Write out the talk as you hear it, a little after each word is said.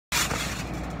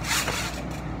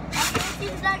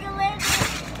He's not gonna land it.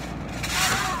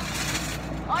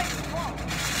 Oh, it's small.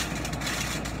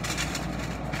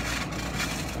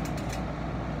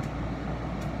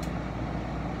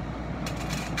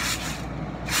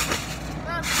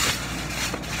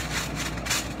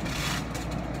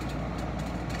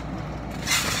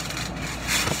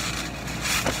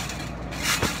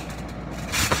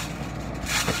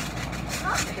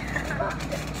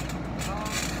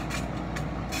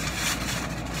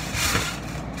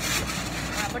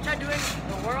 What y'all doing?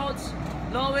 The world's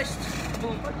lowest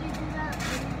boom. What do you do that?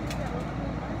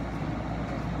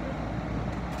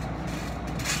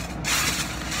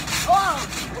 Oh!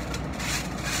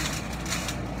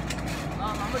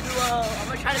 I'm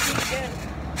gonna try to do it again.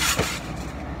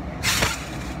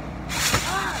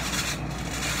 Ah!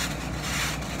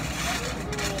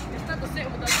 It's not the same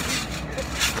without the music.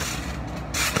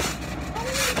 What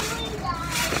are you doing,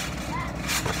 guys?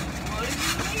 What do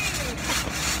you mean?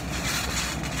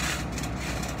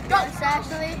 Yes,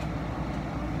 Ashley.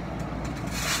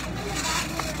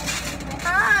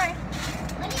 Hi.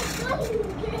 What are you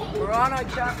doing? We're on our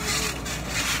trampoline.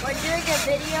 We're doing a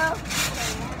video.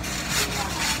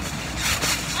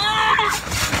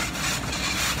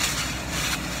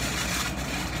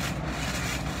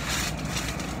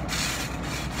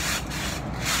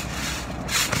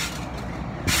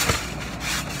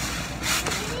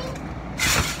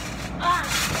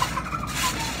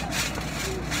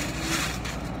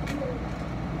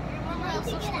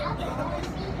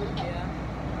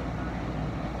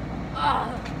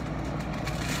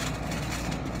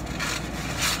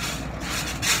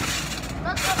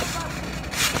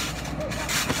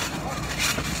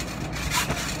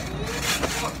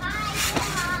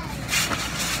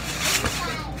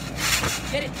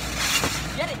 Get it!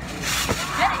 Get it!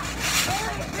 Get it!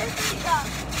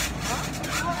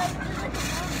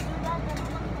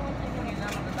 He's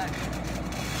not on the back.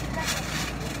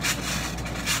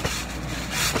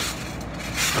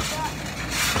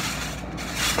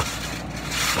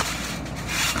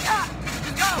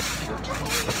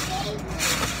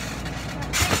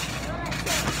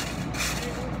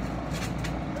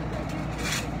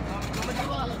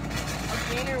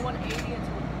 Gainer 180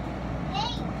 into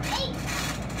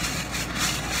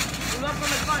move up from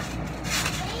the front.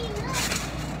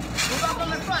 Move up from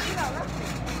the front.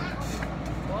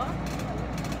 What?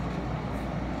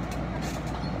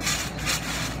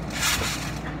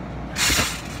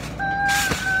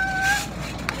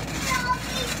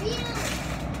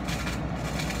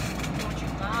 Don't you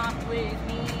mop with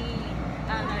me?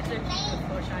 I like to be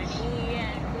so shiny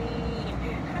and clean.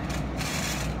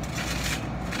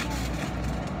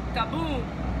 Kaboom!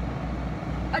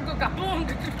 I go kaboom!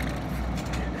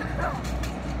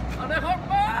 On the hook!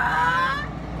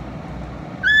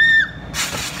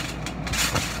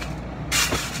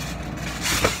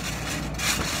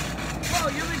 Bro,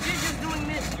 you're legit just doing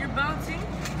this. You're bouncing,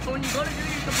 but when you go to do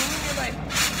your kaboom, you're like.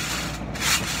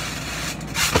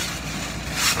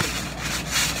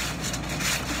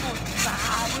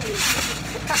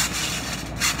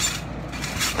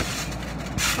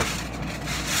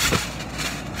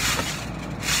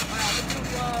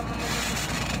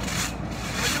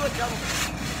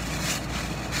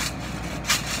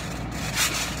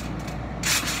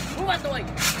 Move out the way.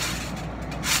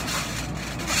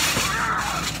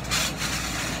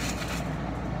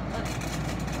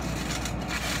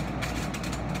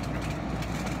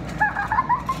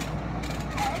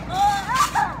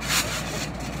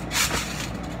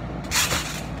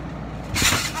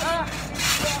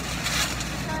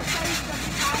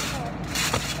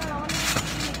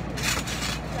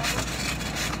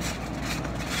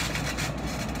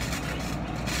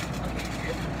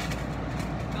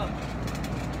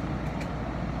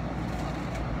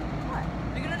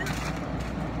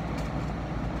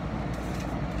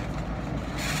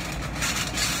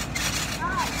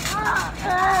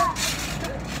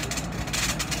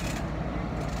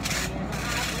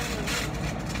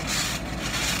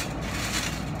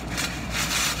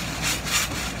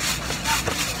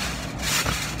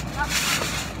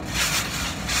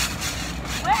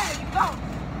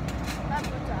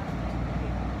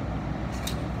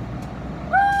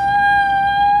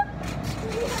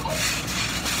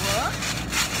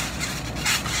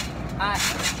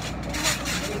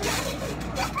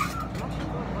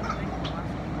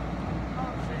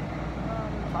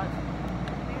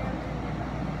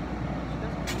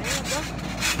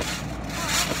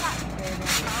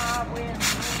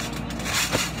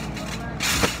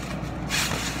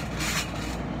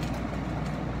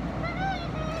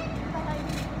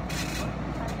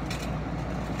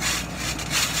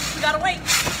 You gotta wait.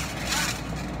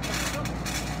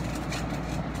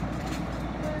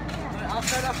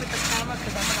 stuff with the camera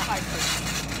because I'm gonna hide first.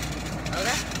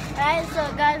 Okay? Alright,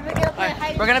 so guys, we're gonna play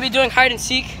hide. We're gonna be doing hide and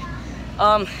seek.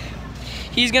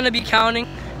 He's gonna be counting.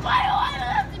 Why do I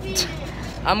have to be there?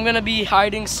 I'm gonna be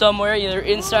hiding somewhere, either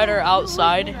inside or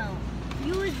outside.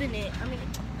 You was in it. I mean,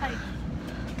 hide.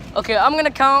 Okay, I'm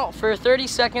gonna count for 30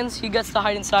 seconds. He gets to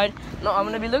hide inside. No, I'm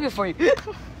gonna be looking for you. No,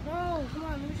 come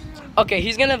on. Let me just... Okay,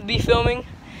 he's gonna be filming.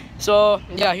 So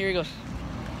yeah, here he goes.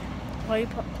 Why you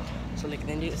So like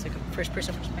then it's like a first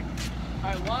person perspective.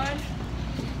 All right, 1.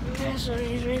 Yeah, so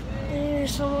he's right there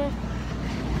somewhere.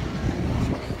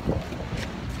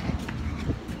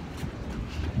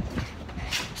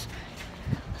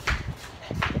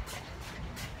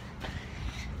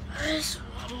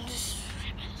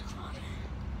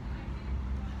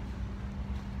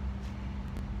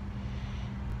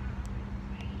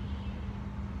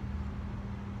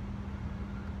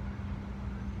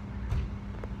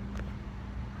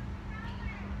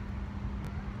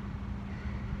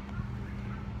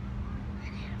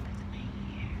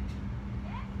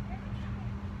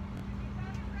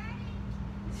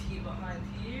 Behind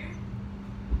here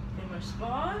in my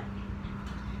spot.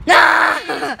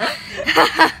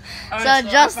 So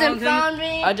Justin found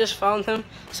me. I just found him.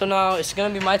 So now it's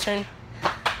gonna be my turn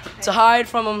to hide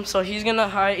from him. So he's gonna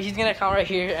hide. He's gonna count right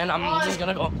here, and I'm just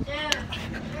gonna go.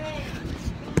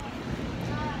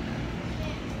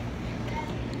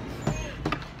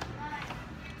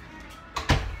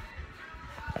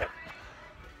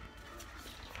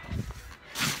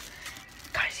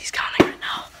 Guys, he's counting right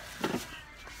now.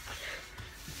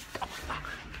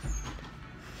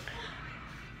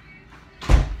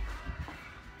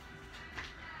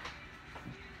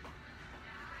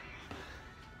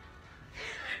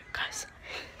 Guys,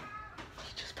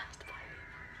 he just passed by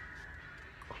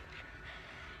me.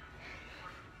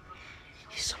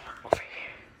 He's somewhere over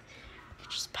here. He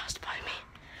just passed by me.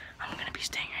 I'm gonna be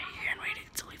staying right here and waiting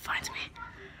until he finds me.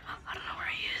 I don't know where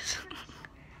he is.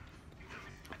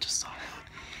 I just saw him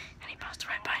and he passed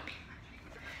right by me.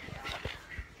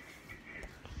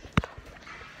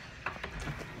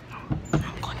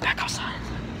 I'm going back outside.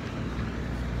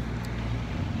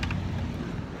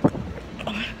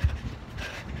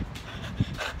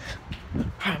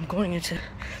 I'm going into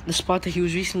the spot that he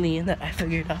was recently in that I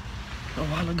figured out a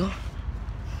while ago.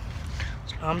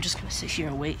 So I'm just gonna sit here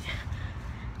and wait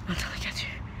until he gets here.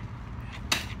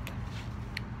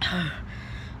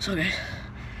 So guys,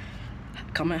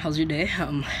 comment, how's your day?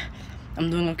 I'm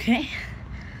doing okay.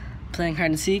 Playing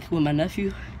hide and seek with my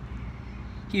nephew.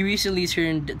 He recently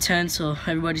turned 10, so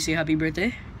everybody say happy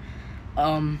birthday.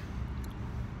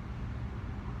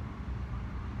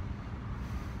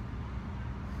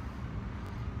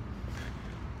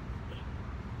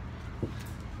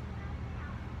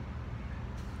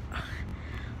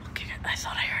 I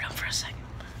thought I heard him for a second.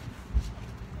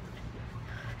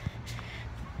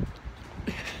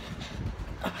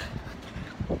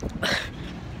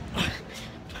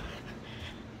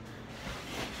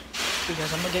 Okay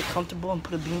guys, I'm gonna get comfortable and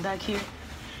put a beanbag here.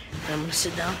 And I'm gonna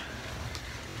sit down.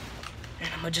 And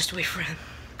I'm gonna just wait for him.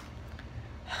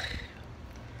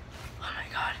 Oh my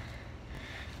god.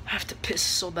 I have to piss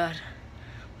so bad.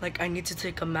 Like I need to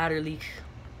take a matter leak.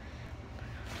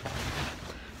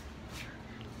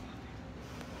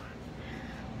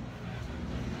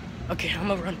 Okay, I'm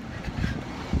gonna run.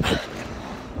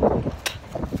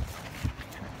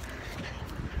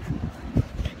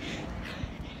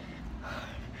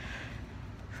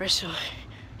 First, so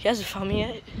he hasn't found me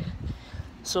yet,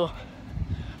 so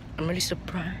I'm really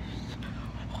surprised.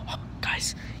 Oh,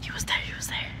 guys, he was there.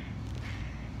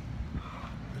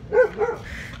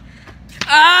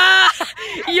 Ah!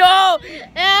 Yo,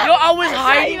 I was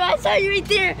hiding. I saw you right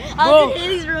there. I was in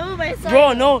Haley's room. I saw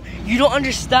Bro, you. no, you don't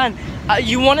understand.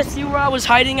 You want to see where I was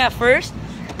hiding at first?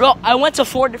 Bro, I went to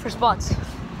 4 different spots.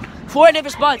 4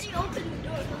 different spots.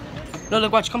 No,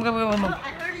 look, watch. Come.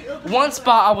 One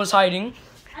spot I was hiding.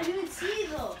 I didn't see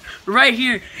though. Right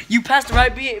here. You passed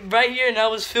right here, and I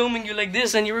was filming you like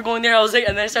this, and you were going there. I was like,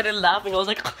 and then I started laughing. I was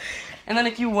like, and then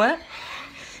like you went,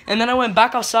 and then I went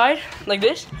back outside like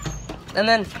this, and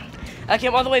then I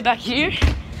came all the way back here,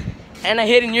 and I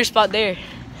hid in your spot there,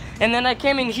 and then I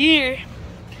came in here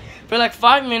for like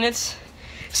 5 minutes,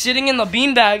 sitting in the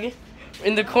beanbag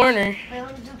in the corner. Wait,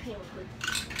 let me do paint.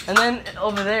 And then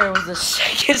over there was the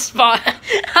second spot.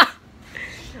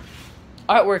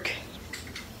 Artwork.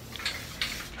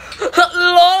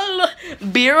 LOL.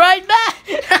 Be right back.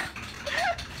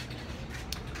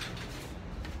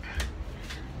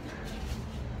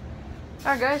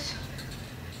 Alright guys.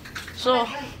 So,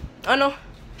 I know.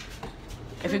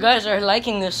 If you guys are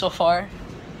liking this so far,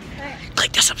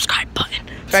 click the subscribe button.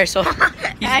 Alright, so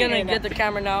he's gonna get the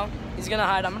camera now. He's gonna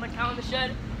hide. I'm gonna count the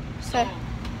shed. So,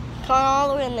 come all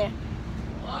the way in there.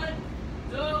 1,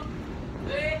 2,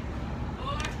 3,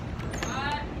 4,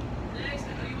 5, 6.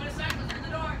 I know you want to cycle through the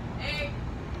door. 8,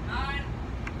 9,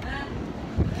 10,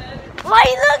 11. Why are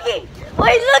you looking? Why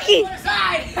are you looking?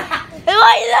 Side. Why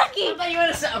are you looking? I thought you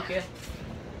wanted to say. Okay.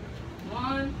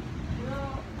 1, 2.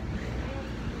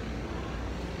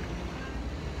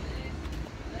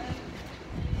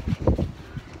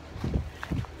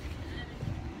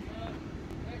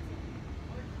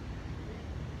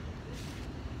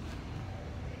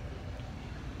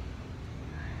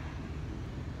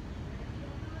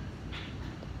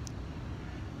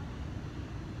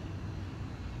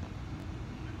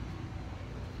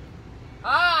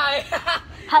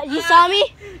 Hi. You saw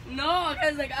me? No,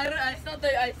 cause like I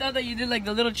thought that you did like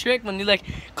the little trick when you like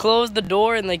close the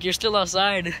door and like you're still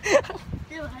outside. Dude,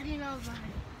 how do you know about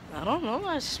it? I don't know,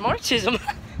 that's smartism.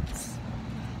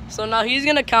 So now he's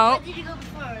gonna count. Where did you go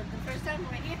before? The first time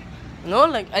right here? No,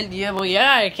 like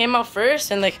yeah, I came out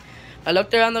first and like I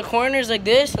looked around the corners like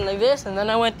this, and then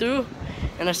I went through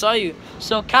and I saw you.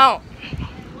 So count. 1,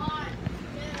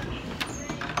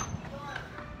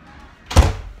 2,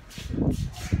 3, 4.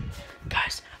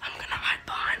 Guys, I'm gonna hide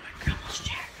behind my grandma's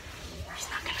chair. He's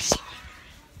not gonna see me.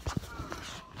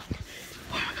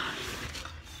 Oh my god.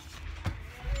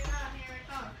 Here it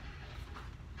comes.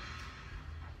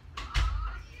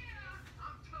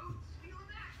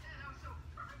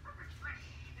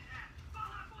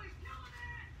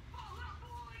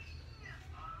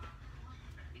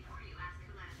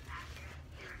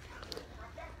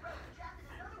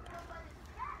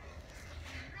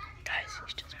 Guys,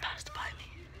 he just passed by me.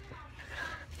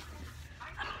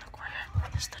 I'm in the corner.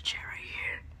 This is the chair right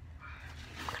here.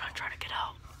 I'm gonna try to get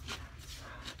out.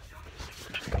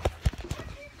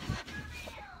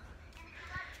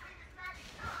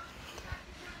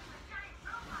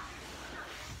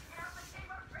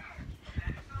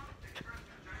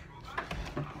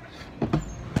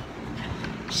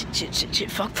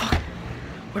 Shit, fuck.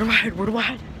 Where do I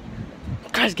hide?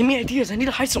 Guys, give me ideas. I need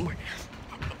to hide somewhere.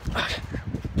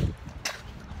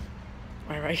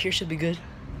 Alright, right here should be good.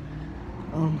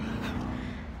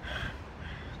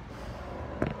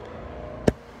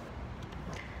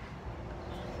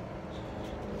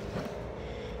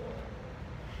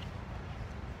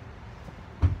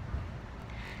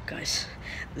 Guys,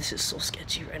 this is so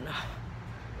sketchy right now.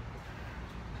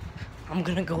 I'm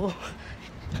gonna go.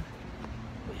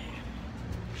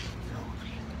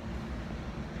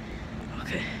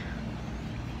 Okay.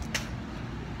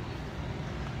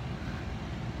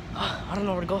 I don't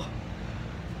know where to go.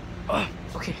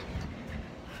 Okay.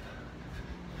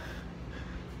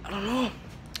 I don't know.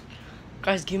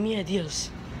 Guys, give me ideas.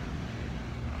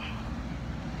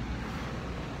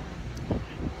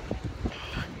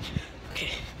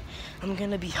 Okay. I'm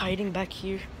gonna be hiding back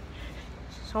here.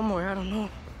 Somewhere, I don't know.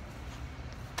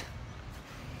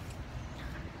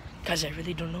 Guys, I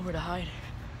really don't know where to hide.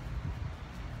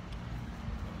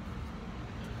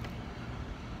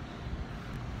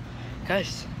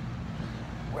 Guys,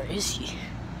 where is he?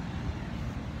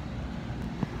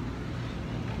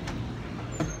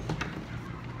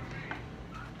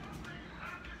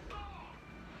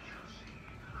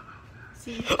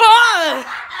 See? Ah!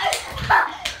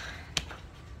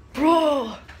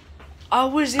 Bro, I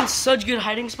was in such good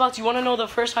hiding spots. You want to know the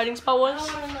first hiding spot was?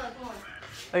 I want to know. Come on.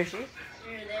 Are you serious?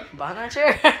 You're there. Behind that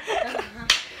chair?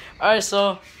 Alright,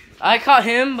 so I caught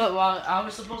him, but while I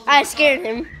was supposed to. I scared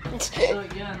him. So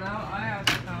yeah, now I have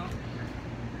to count.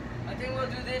 I think we'll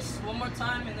do this one more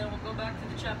time and then we'll go back to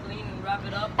the trampoline and wrap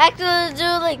it up. Actually, do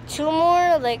like 2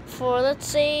 more, like for let's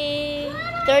say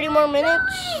 30 more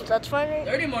minutes. That's fine, right?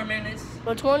 30 more minutes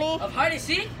Or 20. of hide and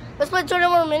seek? Let's play 20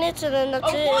 more minutes and then that's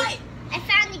Of it. what? I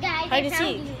found you guys. Hide I and found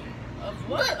seek. you. Of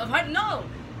what? Of hide? No.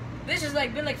 This has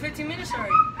like been like 15 minutes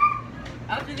already.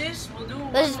 After this, we'll do.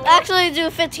 Let's one more. actually do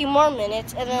 15 more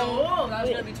minutes and then. No, that's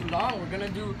gonna be too long. We're gonna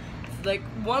do like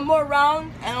one more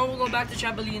round and then we'll go back to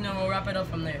trampoline and we'll wrap it up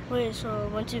from there. Wait, so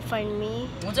once you find me.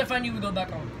 Once I find you, we go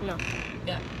back on. No.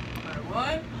 Yeah.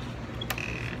 Alright, 1,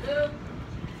 2,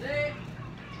 3.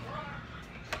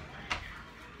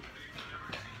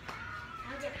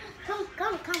 Come.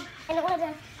 I know where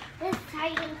this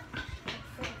hiding.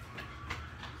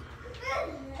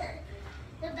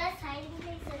 The best hiding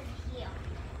place is here.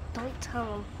 Don't tell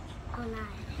him. Oh,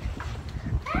 nice.